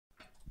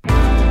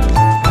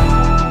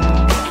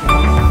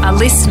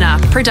listener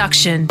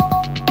production.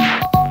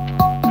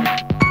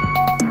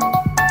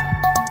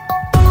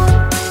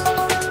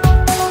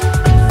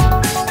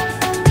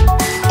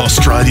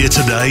 Australia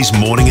Today's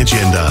Morning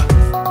Agenda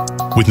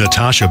with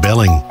Natasha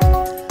Belling.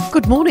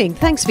 Good morning.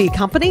 Thanks for your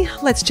company.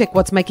 Let's check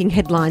what's making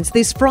headlines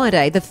this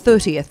Friday, the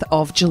 30th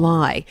of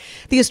July.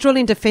 The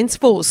Australian Defence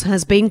Force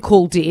has been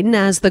called in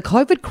as the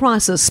COVID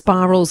crisis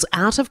spirals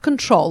out of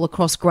control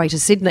across Greater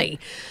Sydney.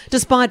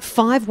 Despite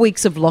 5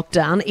 weeks of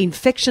lockdown,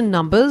 infection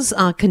numbers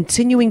are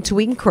continuing to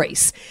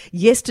increase.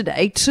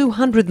 Yesterday,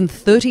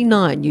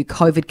 239 new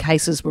COVID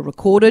cases were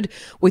recorded,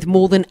 with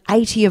more than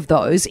 80 of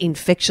those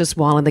infectious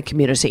while in the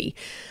community.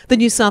 The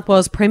New South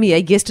Wales Premier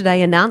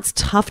yesterday announced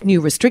tough new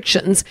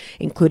restrictions,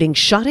 including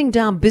shutting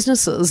down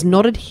businesses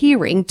not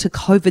adhering to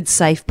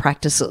COVID-safe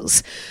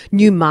practices.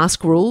 New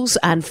mask rules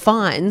and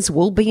fines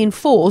will be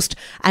enforced,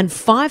 and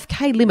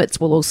 5K limits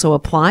will also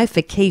apply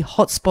for key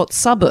hotspot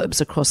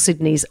suburbs across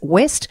Sydney's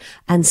west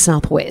and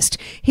southwest.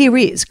 Here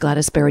is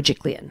Gladys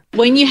Berejiklian.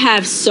 When you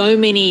have so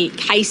many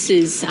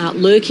cases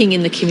lurking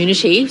in the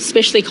community,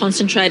 especially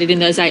concentrated in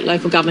those 8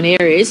 local government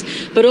areas,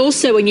 but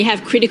also when you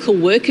have critical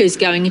workers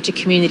going into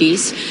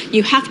communities,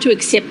 you have to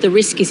accept the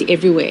risk is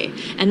everywhere.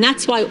 And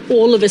that's why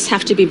all of us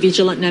have to be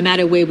vigilant no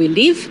matter where we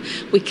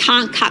live. We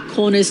can't cut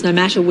corners no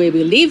matter where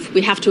we live.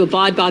 We have to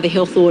abide by the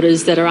health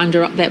orders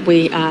that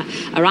we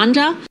are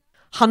under.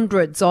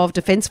 Hundreds of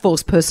Defence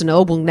Force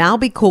personnel will now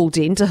be called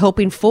in to help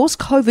enforce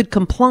COVID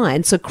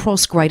compliance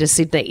across Greater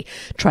Sydney.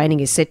 Training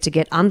is set to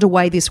get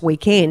underway this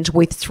weekend,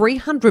 with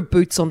 300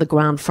 boots on the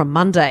ground from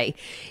Monday.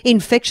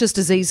 Infectious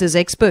diseases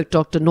expert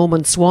Dr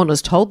Norman Swan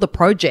has told the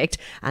project,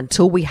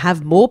 until we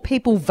have more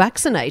people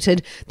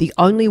vaccinated, the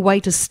only way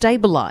to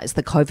stabilise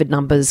the COVID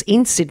numbers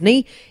in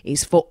Sydney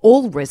is for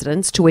all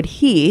residents to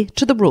adhere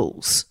to the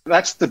rules.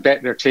 That's the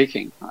bet they're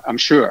taking, I'm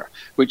sure,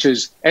 which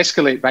is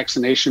escalate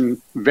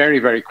vaccination very,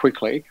 very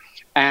quickly.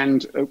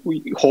 And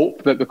we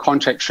hope that the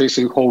contact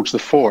tracing holds the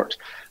fort.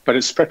 But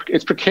it's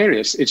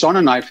precarious. It's on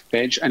a knife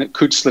edge and it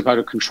could slip out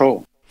of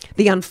control.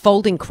 The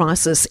unfolding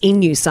crisis in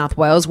New South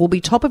Wales will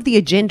be top of the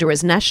agenda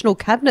as National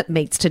Cabinet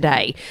meets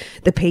today.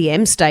 The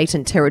PM, state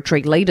and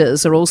territory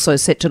leaders are also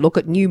set to look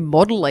at new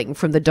modelling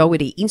from the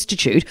Doherty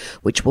Institute,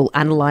 which will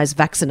analyse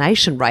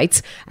vaccination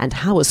rates and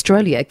how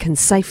Australia can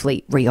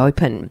safely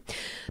reopen.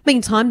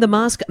 Meantime, the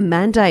mask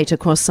mandate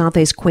across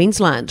southeast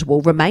Queensland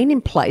will remain in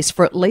place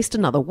for at least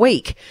another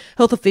week.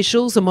 Health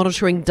officials are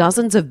monitoring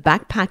dozens of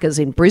backpackers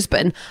in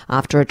Brisbane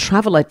after a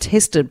traveller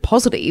tested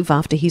positive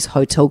after his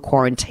hotel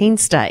quarantine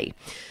stay.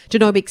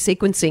 Genomic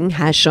sequencing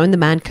has shown the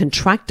man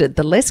contracted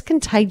the less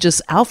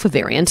contagious Alpha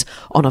variant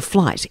on a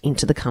flight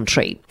into the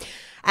country.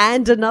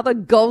 And another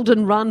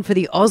golden run for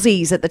the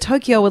Aussies at the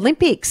Tokyo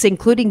Olympics,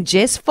 including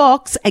Jess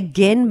Fox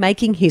again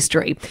making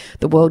history.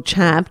 The world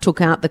champ took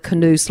out the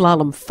canoe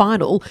slalom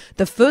final,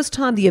 the first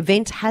time the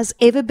event has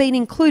ever been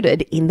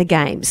included in the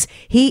Games.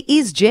 Here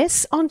is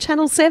Jess on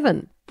Channel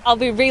 7. I'll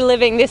be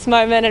reliving this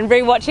moment and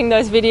rewatching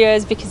those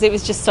videos because it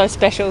was just so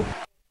special.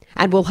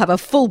 And we'll have a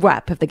full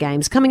wrap of the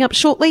Games coming up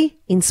shortly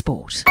in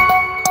sport.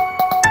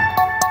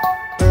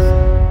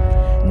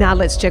 Now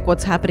let's check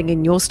what's happening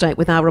in your state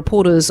with our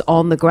reporters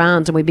on the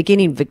ground, and we begin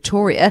in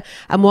Victoria.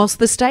 And whilst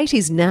the state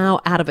is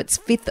now out of its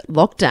 5th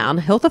lockdown,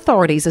 health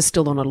authorities are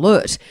still on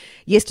alert.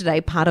 Yesterday,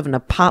 part of an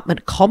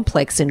apartment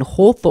complex in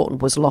Hawthorn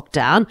was locked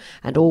down,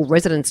 and all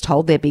residents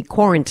told they'd be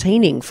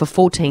quarantining for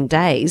 14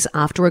 days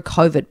after a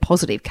COVID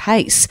positive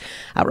case.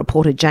 Our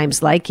reporter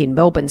James Lake in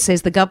Melbourne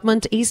says the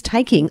government is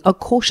taking a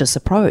cautious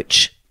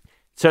approach.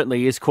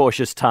 Certainly is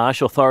cautious,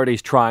 Tash.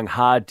 Authorities trying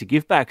hard to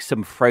give back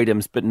some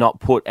freedoms but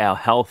not put our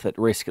health at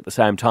risk at the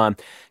same time.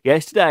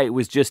 Yesterday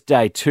was just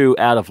day 2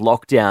 out of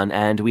lockdown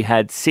and we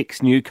had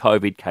 6 new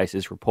COVID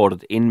cases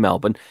reported in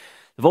Melbourne.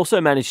 They've also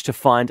managed to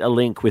find a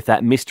link with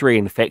that mystery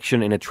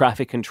infection in a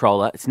traffic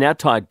controller. It's now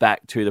tied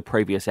back to the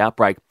previous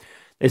outbreak.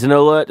 There's an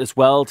alert as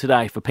well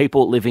today for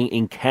people living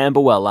in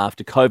Camberwell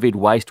after COVID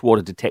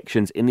wastewater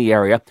detections in the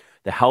area.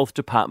 The health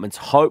department's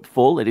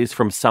hopeful it is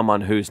from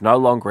someone who's no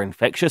longer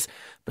infectious,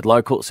 but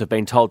locals have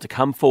been told to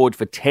come forward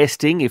for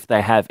testing if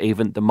they have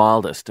even the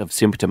mildest of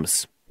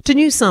symptoms. To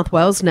New South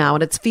Wales now,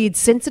 and it's feared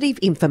sensitive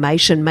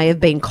information may have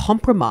been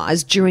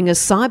compromised during a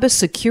cyber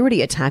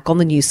security attack on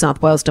the New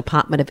South Wales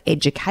Department of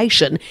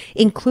Education,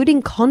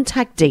 including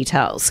contact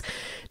details.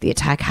 The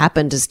attack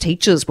happened as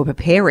teachers were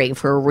preparing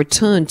for a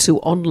return to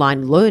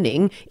online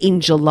learning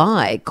in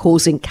July,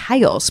 causing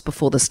chaos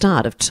before the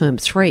start of Term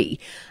 3.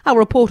 Our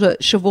reporter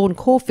Siobhan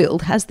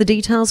Caulfield has the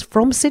details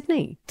from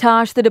Sydney.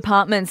 Tash, the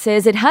department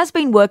says it has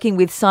been working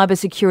with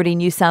Cybersecurity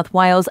New South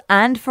Wales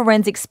and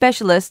forensic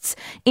specialists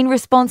in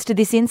response to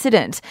this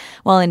incident.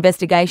 While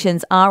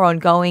investigations are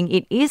ongoing,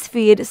 it is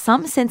feared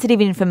some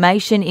sensitive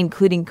information,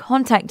 including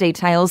contact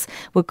details,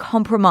 were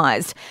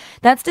compromised.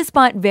 That's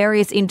despite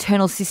various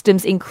internal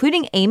systems,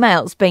 including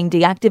emails, being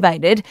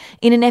deactivated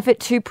in an effort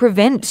to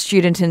prevent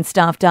student and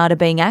staff data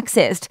being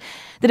accessed.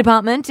 The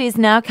department is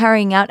now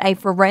carrying out a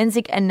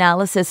forensic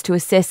analysis to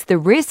assess the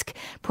risk,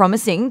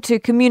 promising to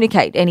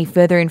communicate any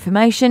further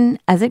information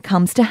as it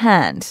comes to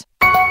hand.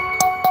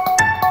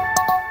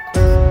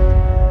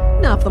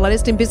 up the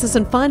latest in business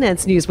and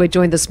finance news. We're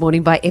joined this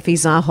morning by Effie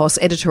Zahos,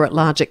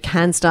 editor-at-large at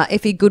CanStar.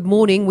 Effie, good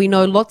morning. We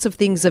know lots of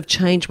things have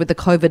changed with the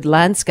COVID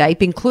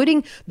landscape,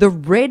 including the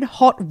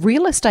red-hot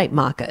real estate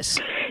market.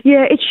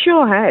 Yeah, it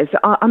sure has.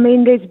 I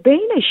mean, there's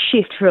been a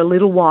shift for a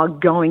little while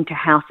going to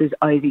houses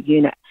over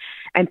unit.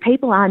 And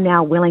people are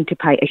now willing to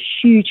pay a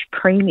huge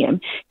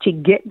premium to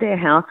get their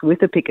house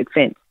with a picket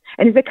fence.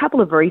 And there's a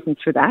couple of reasons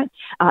for that.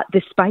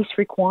 The space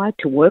required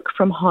to work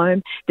from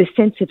home, the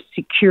sense of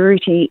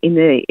security in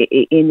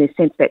the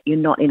sense that you're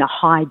not in a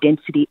high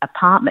density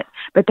apartment.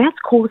 But that's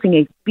causing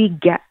a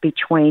big gap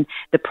between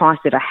the price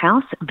of a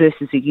house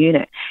versus a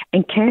unit.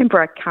 And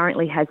Canberra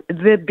currently has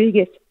the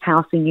biggest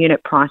house and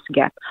unit price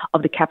gap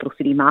of the capital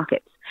city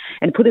markets.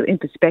 And to put it in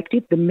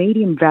perspective, the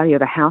median value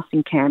of a house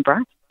in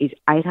Canberra is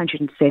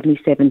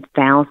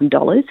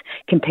 $877,000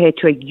 compared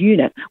to a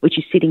unit which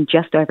is sitting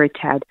just over a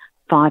tad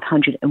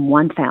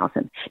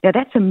 $501,000. Now,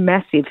 that's a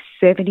massive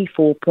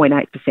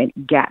 74.8%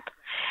 gap.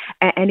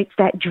 And it's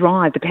that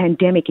drive. The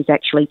pandemic is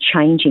actually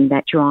changing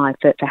that drive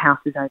for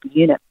houses over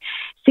unit.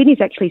 Sydney's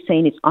actually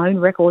seen its own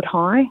record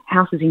high.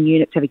 Houses and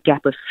units have a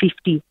gap of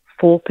 54%.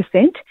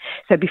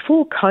 So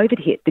before COVID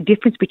hit, the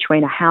difference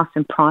between a house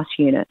and price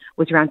unit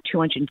was around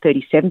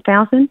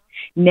 $237,000.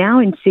 Now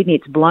in Sydney,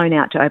 it's blown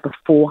out to over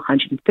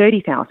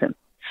 $430,000.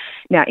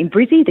 Now, in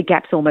Brizzy, the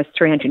gap's almost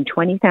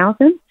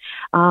 $320,000.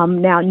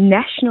 Now,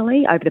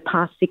 nationally, over the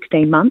past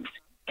 16 months,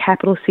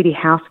 capital city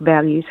house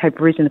values have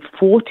risen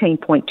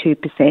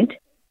 14.2%,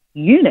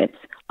 units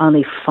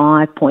only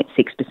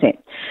 5.6%.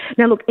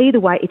 Now, look,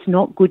 either way, it's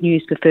not good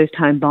news for first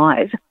home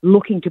buyers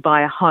looking to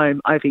buy a home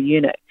over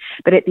unit.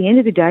 But at the end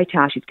of the day,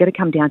 Tash, it's going to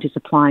come down to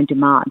supply and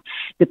demand.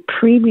 The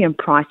premium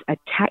price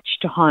attached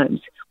to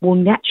homes will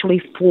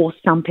naturally force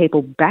some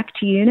people back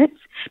to units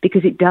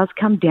because it does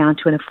come down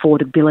to an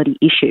affordability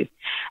issue.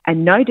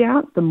 And no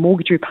doubt the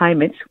mortgage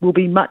repayments will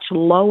be much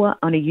lower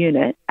on a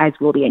unit, as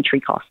will the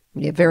entry cost.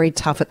 Yeah, very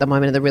tough at the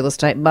moment in the real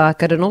estate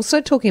market. And also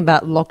talking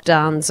about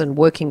lockdowns and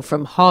working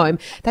from home,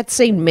 that's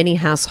seen many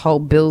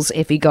household bills,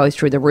 Effie, go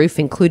through the roof,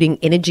 including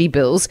energy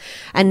bills.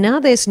 And now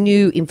there's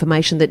new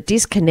information that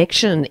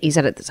disconnection is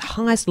at its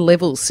highest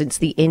levels since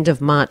the end of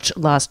March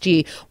last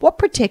year. What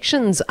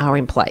protections are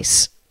in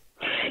place?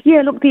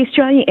 Yeah, look, the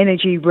Australian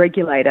Energy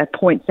Regulator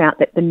points out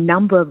that the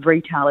number of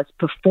retailers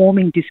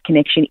performing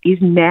disconnection is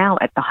now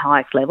at the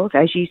highest levels,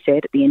 as you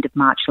said, at the end of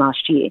March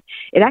last year.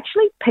 It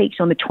actually peaked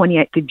on the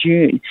 28th of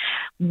June,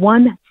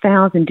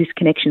 1,000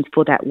 disconnections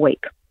for that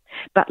week.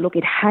 But look,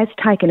 it has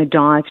taken a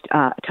dive,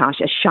 Tash,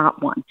 a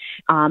sharp one.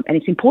 And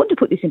it's important to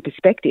put this in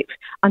perspective.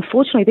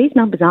 Unfortunately, these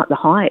numbers aren't the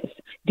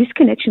highest.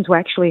 Disconnections were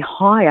actually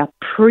higher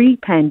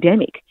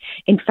pre-pandemic.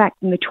 In fact,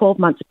 in the 12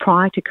 months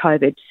prior to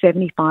COVID,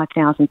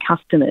 75,000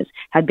 customers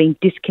had been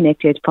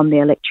disconnected from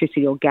their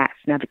electricity or gas.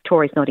 Now,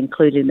 Victoria's not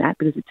included in that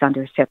because it's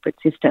under a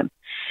separate system.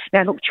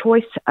 Now, look,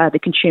 Choice, the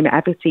consumer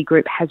advocacy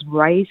group, has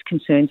raised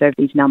concerns over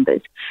these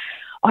numbers.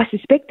 I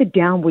suspect the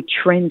downward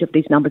trend of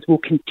these numbers will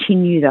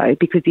continue, though,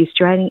 because the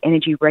Australian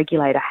Energy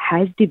Regulator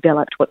has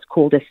developed what's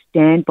called a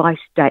standby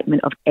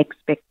statement of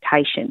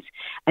expectations.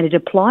 And it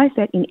applies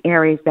that in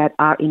areas that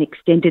are in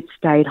extended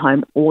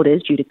stay-at-home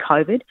orders due to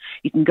COVID.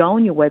 You can go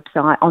on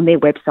their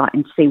website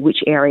and see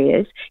which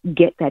areas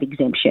get that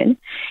exemption.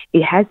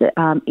 It has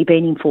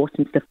been enforced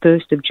since the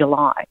 1st of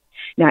July.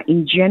 Now,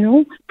 in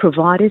general,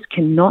 providers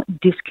cannot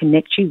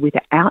disconnect you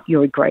without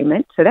your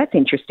agreement. So that's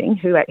interesting,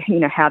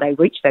 how they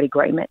reach that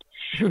agreement.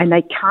 And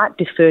they can't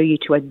defer you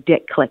to a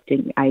debt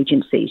collecting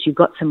agencies. You've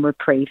got some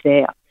reprieve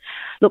there.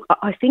 Look,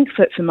 I think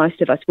for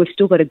most of us, we've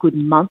still got a good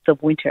month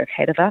of winter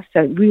ahead of us.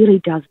 So it really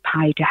does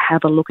pay to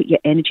have a look at your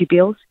energy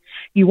bills.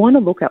 You want to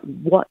look at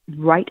what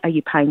rate are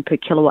you paying per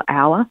kilowatt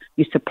hour,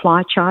 your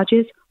supply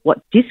charges, what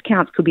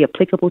discounts could be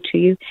applicable to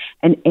you,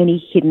 and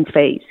any hidden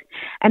fees.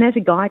 And as a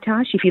guide,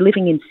 Tash, if you're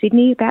living in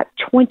Sydney, about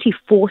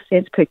 24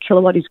 cents per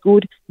kilowatt is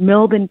good.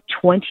 Melbourne,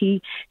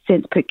 20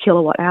 cents per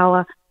kilowatt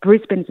hour.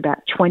 Brisbane's about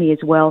 20 as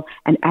well,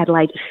 and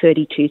Adelaide,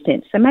 32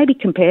 cents. So maybe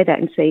compare that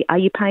and see, are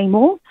you paying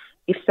more?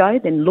 If so,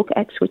 then look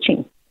at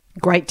switching.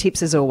 Great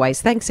tips as always.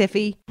 Thanks,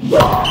 Effie.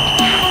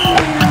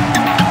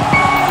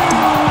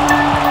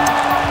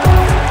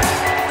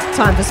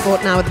 Time for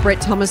sport now with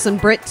Brett Thomas.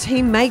 And Brett,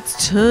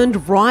 teammates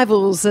turned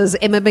rivals as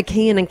Emma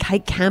McKeon and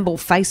Kate Campbell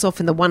face off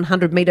in the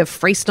 100-metre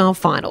freestyle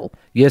final.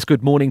 Yes,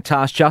 good morning,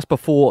 Tash. Just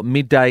before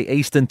midday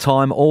Eastern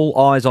time, all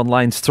eyes on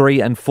lanes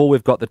 3 and 4.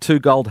 We've got the two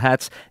gold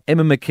hats,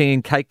 Emma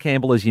McKeon, Kate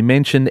Campbell, as you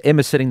mentioned.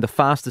 Emma setting the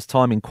fastest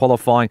time in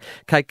qualifying.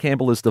 Kate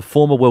Campbell is the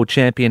former world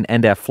champion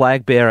and our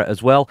flag bearer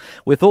as well.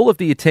 With all of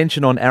the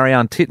attention on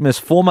Ariarne Titmus,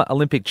 former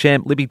Olympic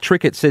champ Libby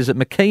Trickett says that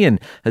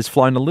McKeon has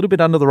flown a little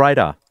bit under the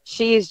radar.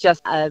 She is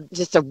just a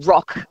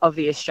rock of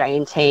the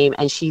Australian team,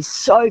 and she's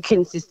so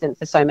consistent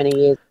for so many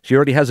years. She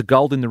already has a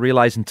gold in the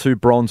relays and 2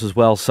 bronze as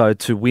well. So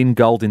to win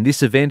gold in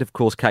this event, of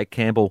course, Kate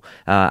Campbell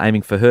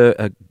aiming for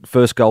her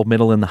first gold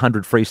medal in the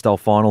 100 freestyle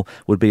final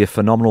would be a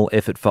phenomenal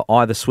effort for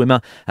either swimmer.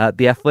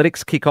 The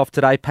athletics kick off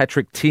today.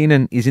 Patrick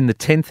Tiernan is in the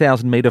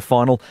 10,000 metre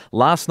final.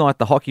 Last night,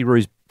 the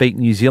Hockeyroos beat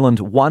New Zealand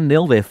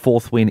 1-0, their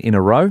 4th win in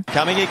a row.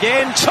 Coming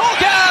again,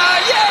 Tonga!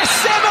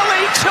 Yes,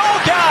 Emily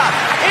Chalker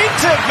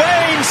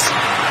intervenes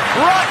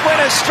right when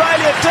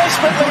Australia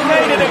desperately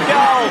needed a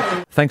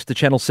goal. Thanks to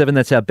Channel 7,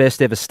 that's our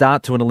best ever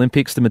start to an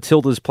Olympics. The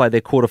Matildas play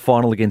their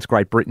quarter-final against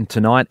Great Britain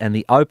tonight, and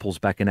the Opals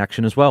back in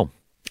action as well.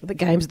 The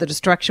game's the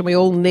distraction we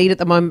all need at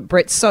the moment,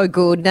 Brett. So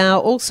good. Now,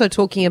 also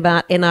talking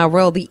about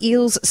NRL, the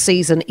Eels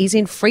season is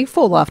in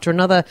freefall after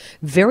another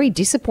very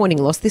disappointing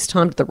loss, this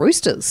time to the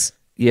Roosters.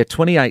 Yeah,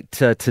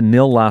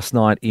 28-0 last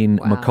night in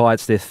Mackay.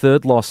 It's their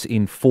third loss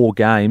in 4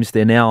 games.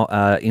 They're now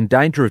in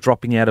danger of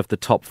dropping out of the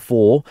top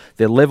 4.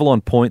 They're level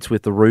on points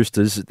with the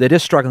Roosters. They're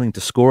just struggling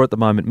to score at the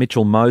moment.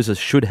 Mitchell Moses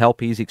should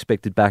help. He's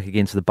expected back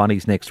against the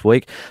Bunnies next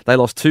week. They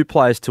lost 2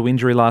 players to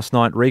injury last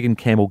night. Regan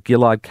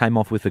Campbell-Gillard came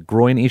off with a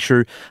groin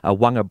issue.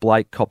 Wanga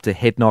Blake copped a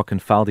head knock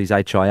and failed his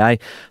HIA.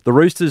 The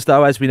Roosters,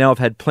 though, as we know, have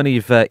had plenty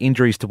of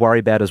injuries to worry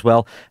about as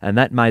well, and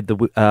that made the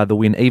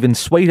win even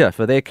sweeter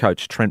for their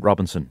coach, Trent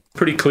Robinson.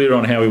 Pretty clear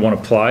on how we want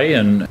to play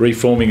and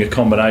reforming of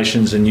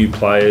combinations and new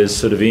players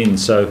sort of in.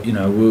 So, you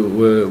know,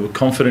 we're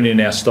confident in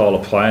our style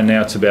of play, and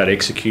now it's about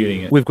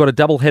executing it. We've got a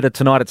doubleheader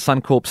tonight at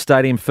Suncorp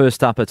Stadium.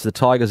 First up, it's the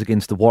Tigers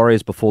against the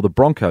Warriors before the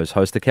Broncos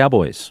host the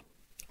Cowboys.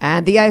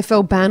 And the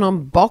AFL ban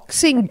on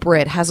boxing,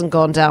 Brett, hasn't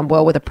gone down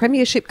well with a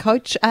premiership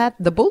coach at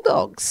the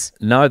Bulldogs.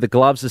 No, the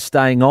gloves are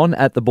staying on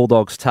at the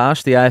Bulldogs,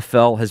 Tash. The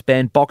AFL has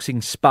banned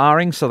boxing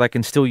sparring so they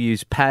can still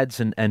use pads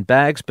and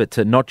bags, but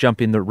to not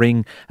jump in the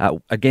ring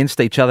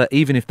against each other,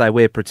 even if they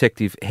wear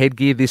protective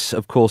headgear. This,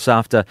 of course,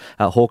 after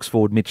Hawks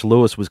forward Mitch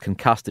Lewis was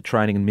concussed at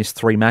training and missed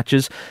 3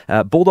 matches.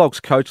 Bulldogs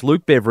coach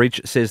Luke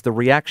Beveridge says the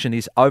reaction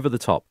is over the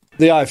top.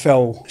 The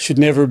AFL should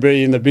never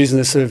be in the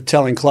business of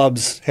telling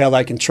clubs how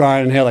they can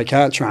train and how they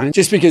can't train.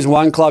 Just because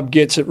one club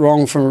gets it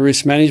wrong from a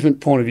risk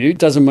management point of view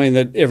doesn't mean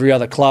that every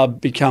other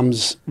club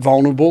becomes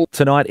vulnerable.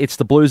 Tonight, it's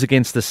the Blues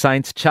against the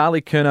Saints.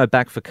 Charlie Curnow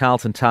back for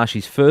Carlton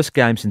Tashi's first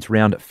game since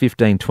round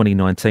 15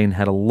 2019.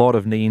 Had a lot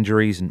of knee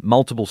injuries and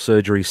multiple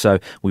surgeries, so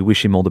we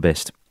wish him all the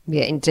best.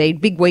 Yeah,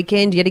 indeed. Big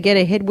weekend yet again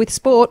ahead with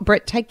sport.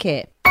 Brett, take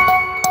care.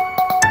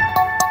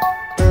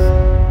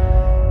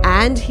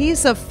 And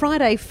here's a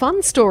Friday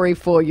fun story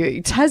for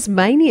you.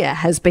 Tasmania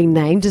has been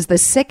named as the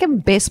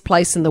second best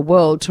place in the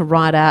world to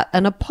ride out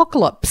an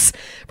apocalypse.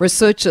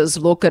 Researchers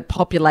look at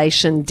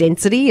population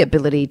density,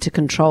 ability to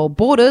control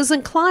borders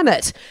and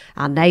climate.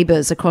 Our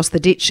neighbours across the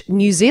ditch,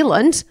 New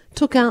Zealand,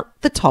 took out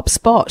the top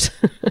spot.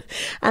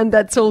 And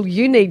that's all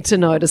you need to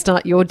know to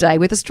start your day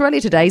with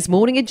Australia Today's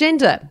Morning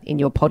Agenda in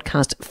your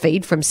podcast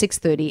feed from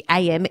 6:30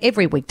 a.m.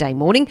 every weekday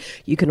morning.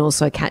 You can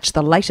also catch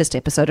the latest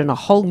episode in a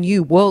whole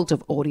new world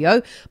of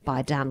audio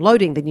by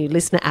downloading the new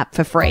Listener app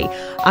for free.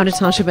 I'm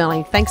Natasha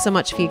Belling. Thanks so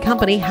much for your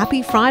company.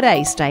 Happy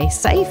Friday. Stay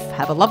safe.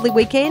 Have a lovely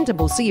weekend, and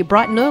we'll see you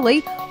bright and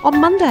early on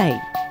Monday.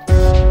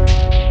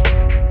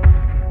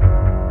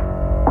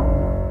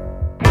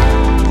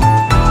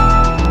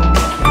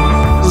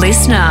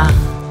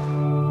 Listener.